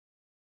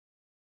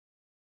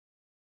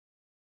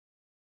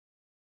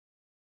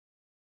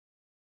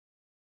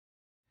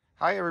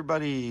Hi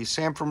everybody,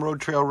 Sam from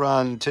Road Trail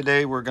Run.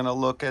 Today we're going to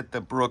look at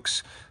the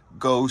Brooks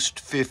Ghost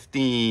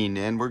 15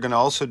 and we're going to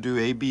also do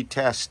A/B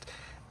test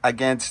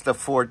against the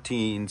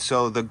 14.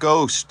 So the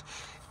Ghost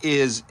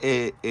is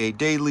a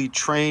daily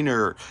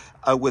trainer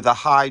with a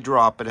high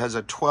drop. It has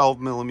a 12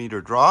 millimeter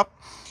drop.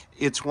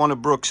 It's one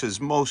of Brooks's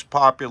most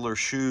popular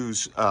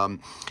shoes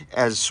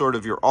as sort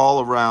of your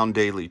all-around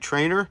daily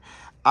trainer.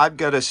 I've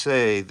got to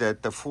say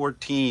that the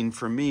 14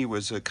 for me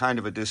was a kind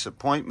of a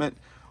disappointment.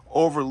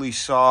 Overly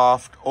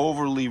soft,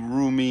 overly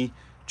roomy,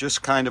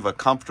 just kind of a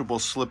comfortable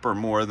slipper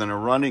more than a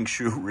running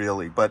shoe,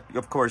 really. But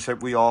of course,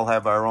 we all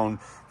have our own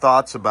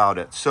thoughts about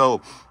it.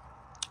 So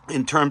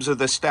in terms of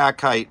the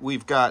stack height,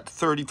 we've got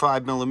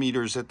 35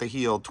 millimeters at the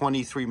heel,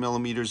 23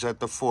 millimeters at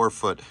the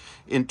forefoot.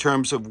 In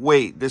terms of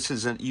weight, this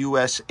is a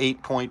US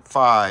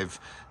 8.5,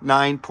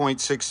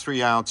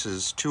 9.63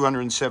 ounces,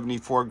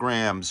 274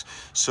 grams.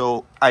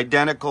 So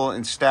identical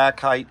in stack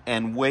height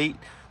and weight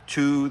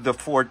to the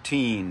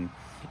 14.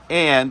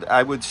 And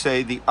I would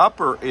say the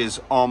upper is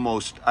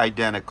almost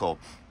identical.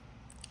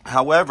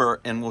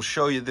 However, and we'll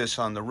show you this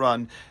on the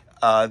run,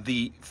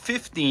 the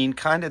 15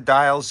 kind of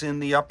dials in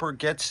the upper,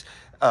 gets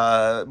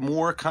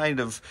more kind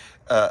of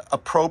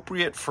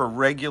appropriate for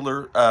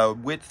regular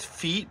width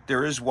feet.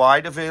 There is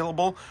wide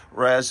available,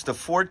 whereas the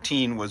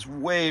 14 was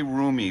way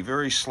roomy,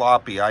 very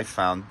sloppy, I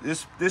found.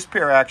 This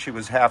pair actually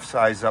was half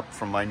size up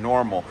from my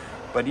normal,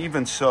 but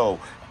even so,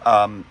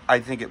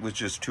 I think it was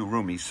just too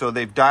roomy. So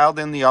they've dialed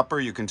in the upper.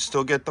 You can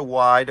still get the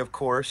wide, of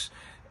course,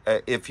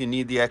 if you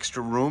need the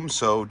extra room.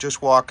 So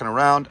just walking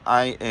around,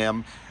 I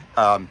am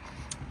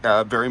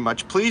very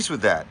much pleased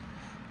with that.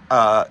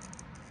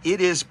 It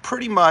is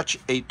pretty much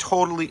a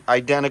totally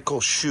identical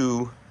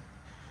shoe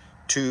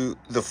to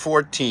the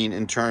 14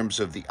 in terms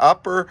of the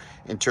upper,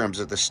 in terms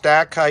of the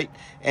stack height,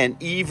 and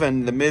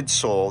even the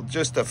midsole.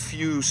 Just a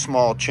few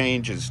small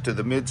changes to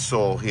the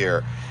midsole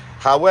here.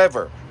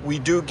 However, we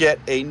do get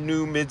a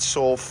new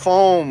midsole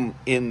foam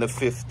in the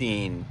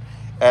 15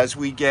 as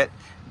we get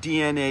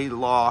DNA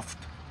Loft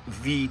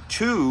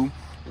V2,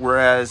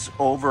 whereas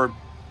over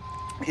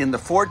in the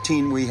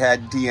 14 we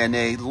had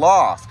DNA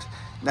Loft.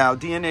 Now,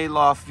 DNA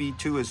Loft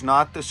V2 is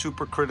not the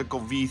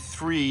supercritical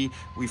V3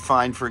 we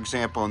find, for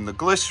example, in the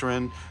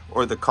Glycerin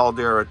or the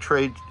Caldera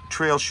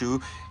trail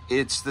shoe.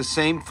 It's the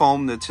same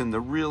foam that's in the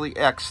really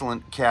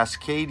excellent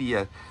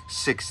Cascadia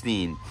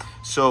 16.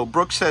 So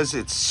Brooks says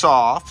it's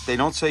soft. They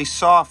don't say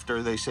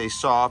softer, they say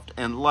soft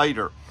and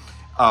lighter.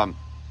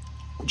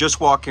 Just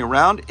walking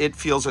around, it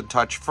feels a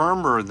touch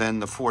firmer than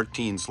the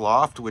 14's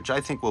Loft, which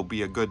I think will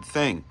be a good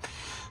thing.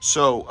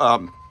 So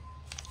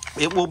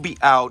it will be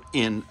out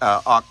in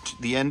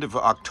the end of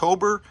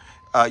October.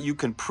 You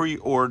can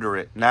pre-order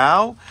it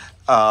now.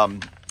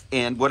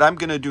 And what I'm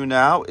going to do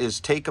now is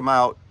take them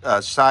out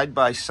side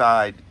by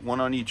side, one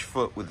on each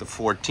foot with the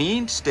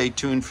 14. Stay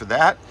tuned for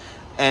that.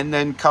 And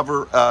then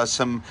cover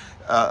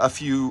a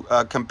few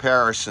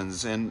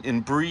comparisons. And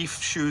in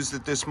brief, shoes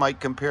that this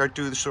might compare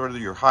to, sort of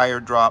your higher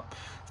drop,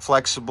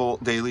 flexible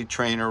daily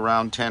trainer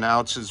around 10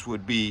 ounces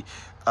would be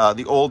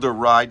the older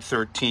Ride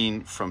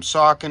 13 from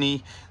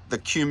Saucony, the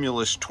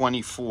Cumulus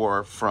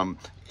 24 from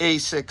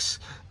Asics,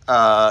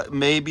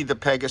 maybe the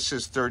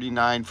Pegasus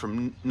 39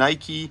 from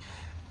Nike,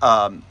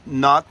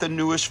 not the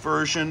newest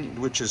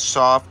version, which is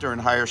softer and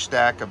higher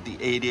stack, of the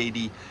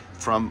 880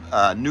 from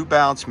New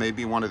Balance,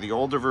 maybe one of the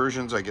older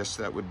versions. I guess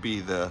that would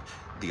be the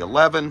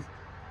 11,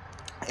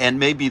 and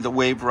maybe the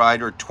Wave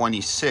Rider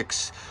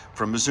 26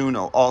 from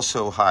Mizuno,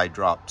 also high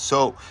drop.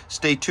 So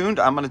stay tuned.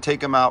 I'm going to take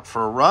them out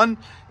for a run,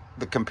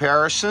 the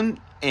comparison,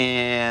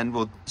 and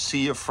we'll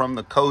see you from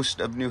the coast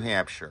of New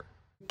Hampshire.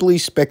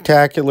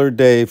 Spectacular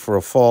day for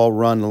a fall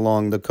run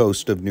along the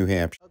coast of New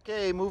Hampshire.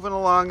 Okay, moving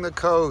along the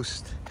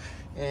coast.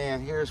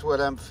 And here's what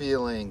I'm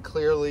feeling.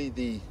 Clearly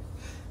the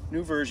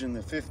new version,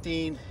 the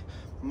 15,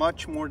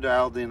 much more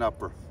dialed in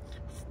upper.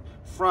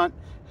 Front,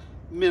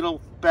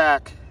 middle,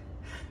 back.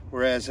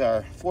 Whereas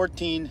our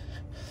 14,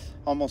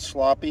 almost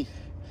sloppy.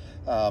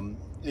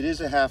 It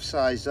is a half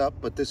size up,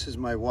 but this is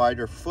my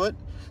wider foot.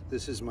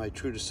 This is my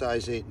true to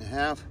size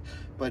 8.5.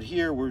 But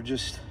here we're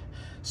just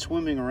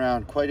swimming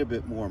around quite a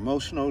bit more.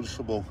 Most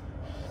noticeable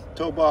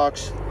toe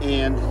box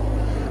and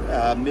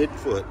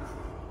midfoot.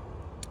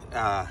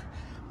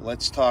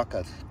 Let's talk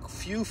a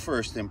few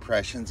first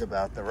impressions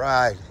about the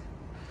ride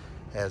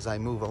as I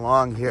move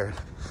along here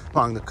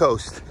along the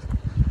coast.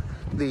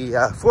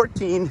 The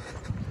 14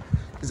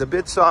 is a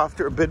bit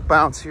softer, a bit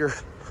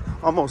bouncier,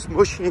 almost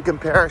mushy in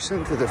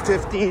comparison to the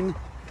 15,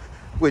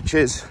 which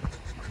has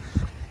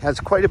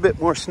quite a bit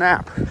more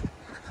snap.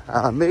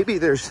 Maybe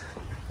there's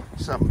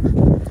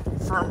some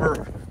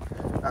firmer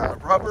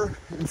rubber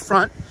in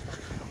front,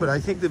 but I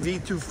think the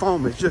V2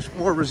 foam is just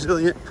more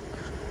resilient,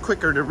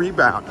 quicker to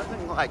rebound.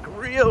 Nothing like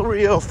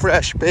real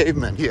fresh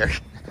pavement here.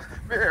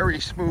 Very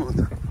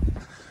smooth.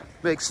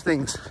 Makes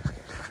things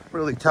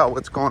really tell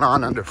what's going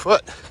on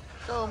underfoot.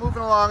 So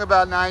moving along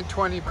about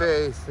 9:20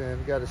 pace, and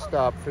we got to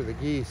stop for the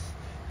geese.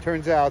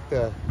 Turns out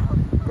the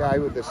guy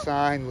with the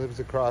sign lives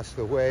across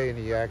the way, and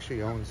he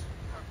actually owns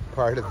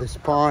part of this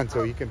pond,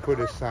 so he can put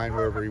his sign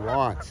wherever he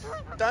wants.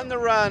 Done the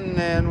run,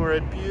 and we're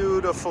at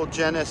beautiful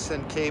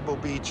Jenison Cable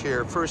Beach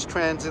here. First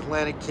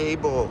transatlantic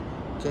cable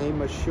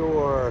came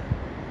ashore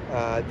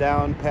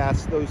down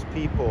past those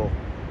people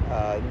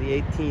in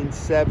the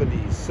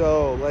 1870s.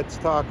 So let's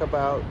talk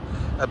about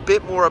a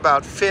bit more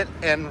about fit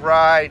and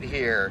ride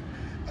here.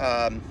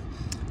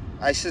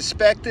 I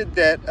suspected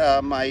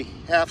that my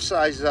half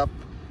size up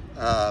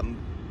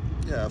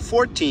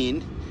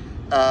 14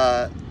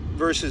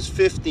 versus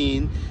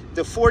 15,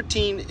 the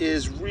 14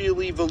 is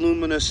really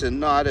voluminous and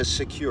not as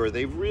secure.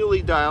 They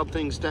really dialed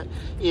things down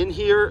in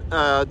here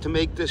to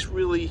make this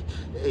really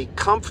a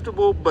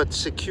comfortable but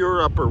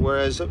secure upper,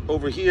 whereas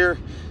over here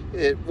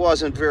it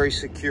wasn't very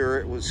secure.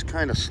 It was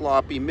kind of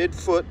sloppy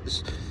midfoot,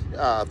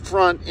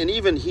 front, and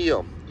even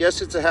heel.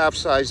 Yes, it's a half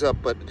size up,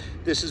 but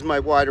this is my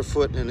wider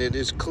foot, and it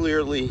is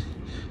clearly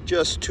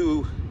just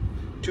too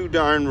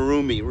darn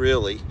roomy,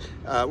 really.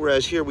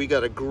 Whereas here we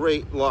got a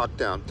great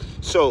lockdown.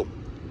 So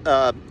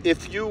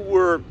if you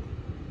were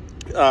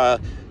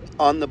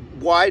on the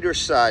wider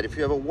side, if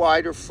you have a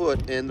wider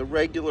foot and the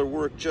regular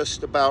work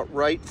just about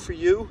right for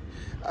you,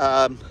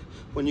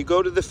 when you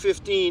go to the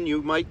 15,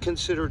 you might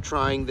consider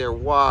trying their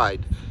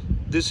wide.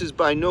 This is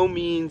by no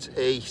means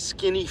a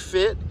skinny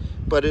fit,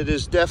 but it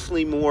is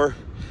definitely more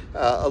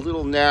a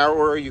little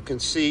narrower, you can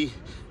see,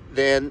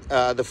 than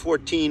the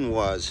 14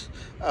 was.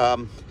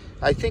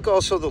 I think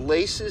also the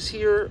laces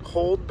here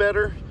hold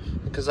better,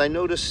 because I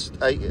noticed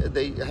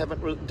they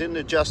didn't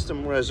adjust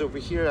them, whereas over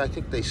here I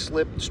think they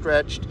slipped,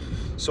 stretched.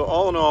 So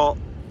all in all,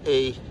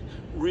 a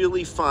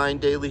really fine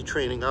daily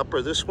training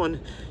upper. This one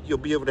you'll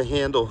be able to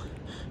handle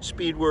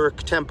speed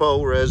work, tempo,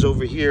 whereas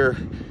over here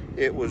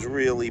it was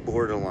really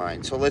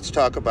borderline. So let's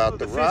talk about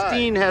the ride. The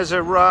 15 has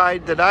a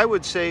ride that I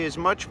would say is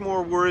much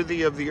more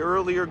worthy of the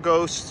earlier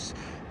Ghosts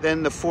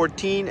than the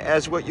 14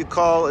 as what you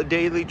call a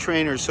daily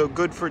trainer. So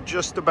good for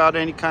just about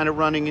any kind of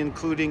running,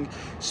 including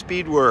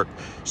speed work.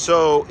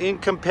 So in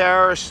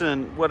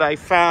comparison, what I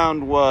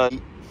found was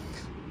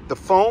the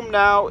foam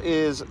now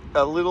is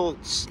a little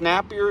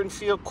snappier in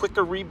feel,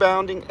 quicker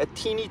rebounding, a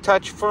teeny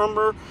touch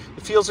firmer.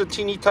 It feels a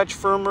teeny touch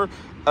firmer,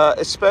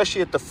 especially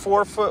at the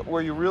forefoot,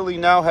 where you really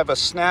now have a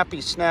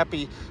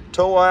snappy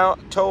toe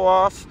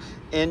off.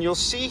 And you'll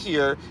see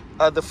here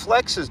the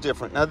flex is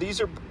different. Now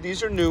these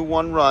are new,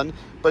 one run,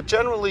 but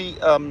generally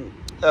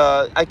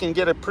I can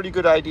get a pretty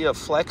good idea of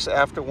flex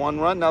after one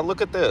run. Now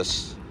look at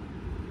this.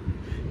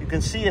 You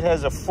can see it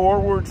has a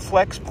forward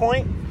flex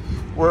point,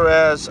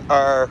 whereas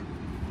our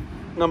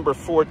number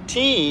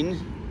 14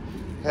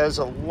 has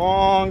a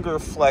longer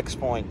flex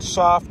point,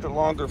 softer,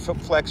 longer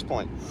flex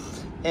point.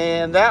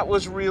 And that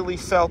was really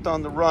felt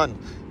on the run,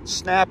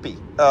 snappy.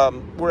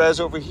 Whereas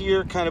over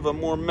here, kind of a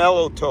more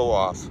mellow toe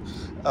off.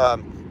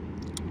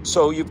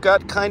 So you've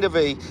got kind of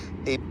a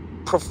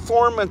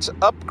performance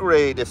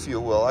upgrade, if you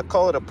will. I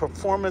call it a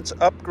performance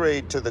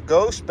upgrade to the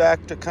Ghost,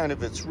 back to kind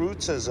of its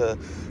roots as a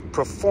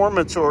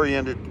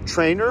performance-oriented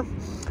trainer.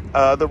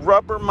 The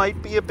rubber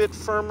might be a bit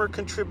firmer,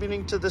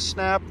 contributing to the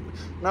snap.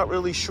 Not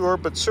really sure,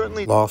 but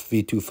certainly Loft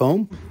V2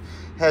 foam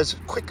has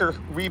quicker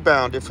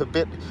rebound, if a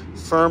bit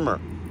firmer.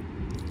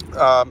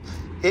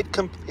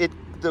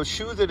 The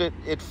shoe that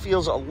it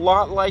feels a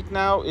lot like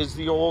now is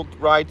the old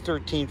Ride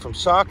 13 from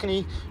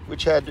Saucony,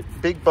 which had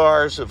big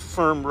bars of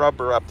firm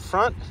rubber up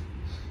front.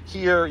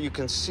 Here you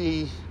can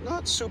see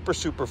not super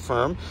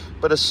firm,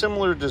 but a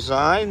similar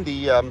design.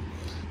 The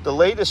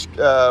latest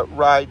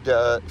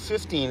Ride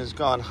 15 has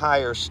gone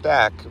higher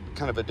stack,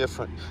 kind of a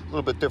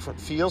little bit different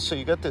feel. So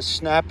you got this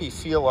snappy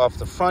feel off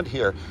the front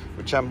here,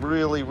 which I'm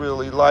really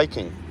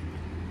liking.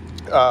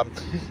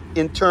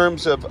 In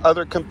terms of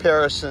other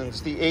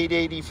comparisons, the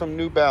 880 from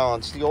New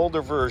Balance, the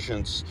older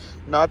versions,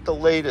 not the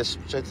latest,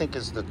 which I think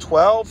is the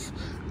 12.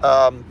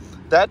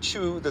 That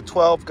shoe, the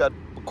 12, got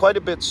quite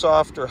a bit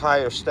softer,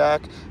 higher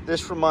stack.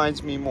 This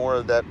reminds me more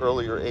of that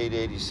earlier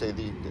 880, say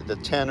the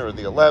 10 or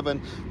the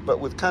 11, but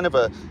with kind of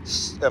a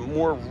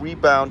more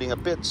rebounding, a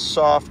bit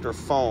softer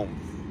foam.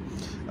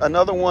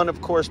 Another one,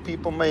 of course,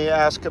 people may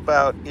ask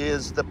about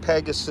is the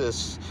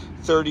Pegasus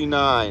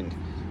 39.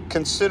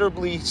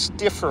 Considerably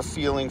stiffer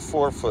feeling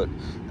forefoot,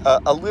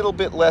 a little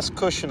bit less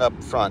cushion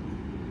up front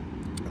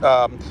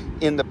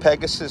in the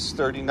Pegasus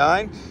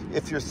 39.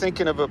 If you're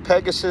thinking of a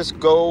Pegasus,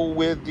 go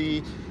with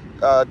the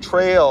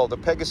Trail, the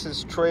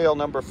Pegasus Trail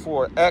number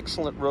 4.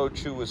 Excellent road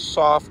shoe with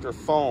softer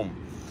foam.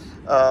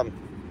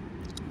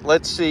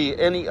 Let's see,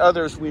 any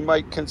others we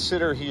might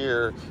consider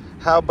here.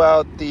 How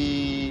about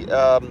the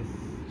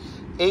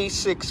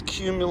Asics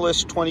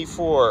Cumulus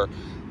 24?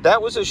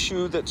 That was a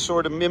shoe that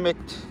sort of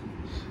mimicked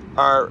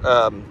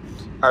our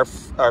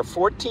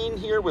 14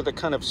 here, with a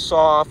kind of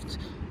soft,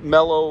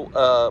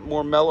 mellow,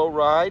 more mellow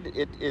ride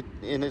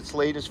in its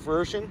latest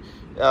version.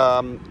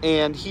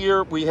 And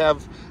here we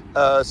have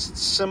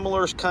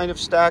similar kind of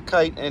stack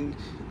height and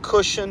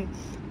cushion,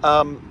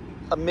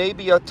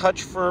 maybe a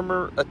touch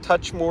firmer, a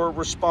touch more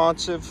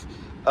responsive,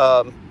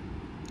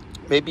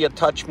 maybe a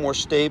touch more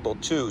stable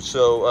too.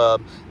 So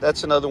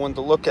that's another one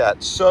to look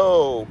at.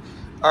 So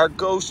Our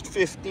Ghost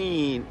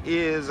 15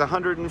 is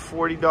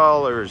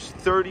 $140,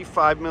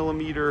 35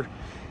 millimeter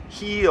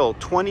heel,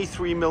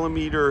 23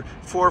 millimeter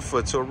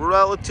forefoot, so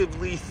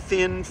relatively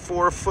thin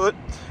forefoot.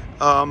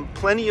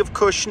 Plenty of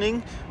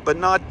cushioning, but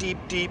not deep.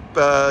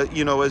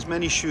 You know, as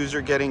many shoes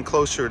are getting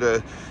closer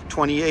to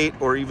 28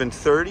 or even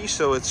 30,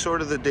 so it's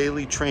sort of the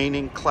daily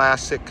training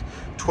classic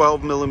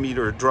 12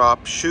 millimeter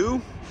drop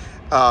shoe.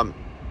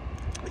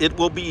 It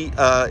will be,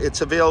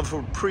 it's available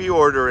for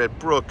pre-order at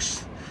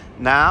Brooks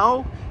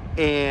now,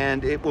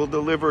 and it will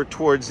deliver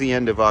towards the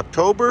end of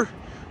October.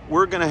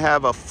 We're going to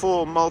have a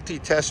full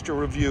multi-tester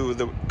review of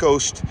the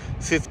Ghost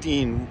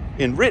 15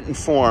 in written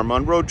form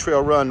on Road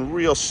Trail Run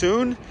real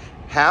soon.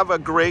 Have a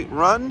great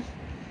run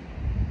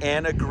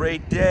and a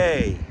great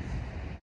day.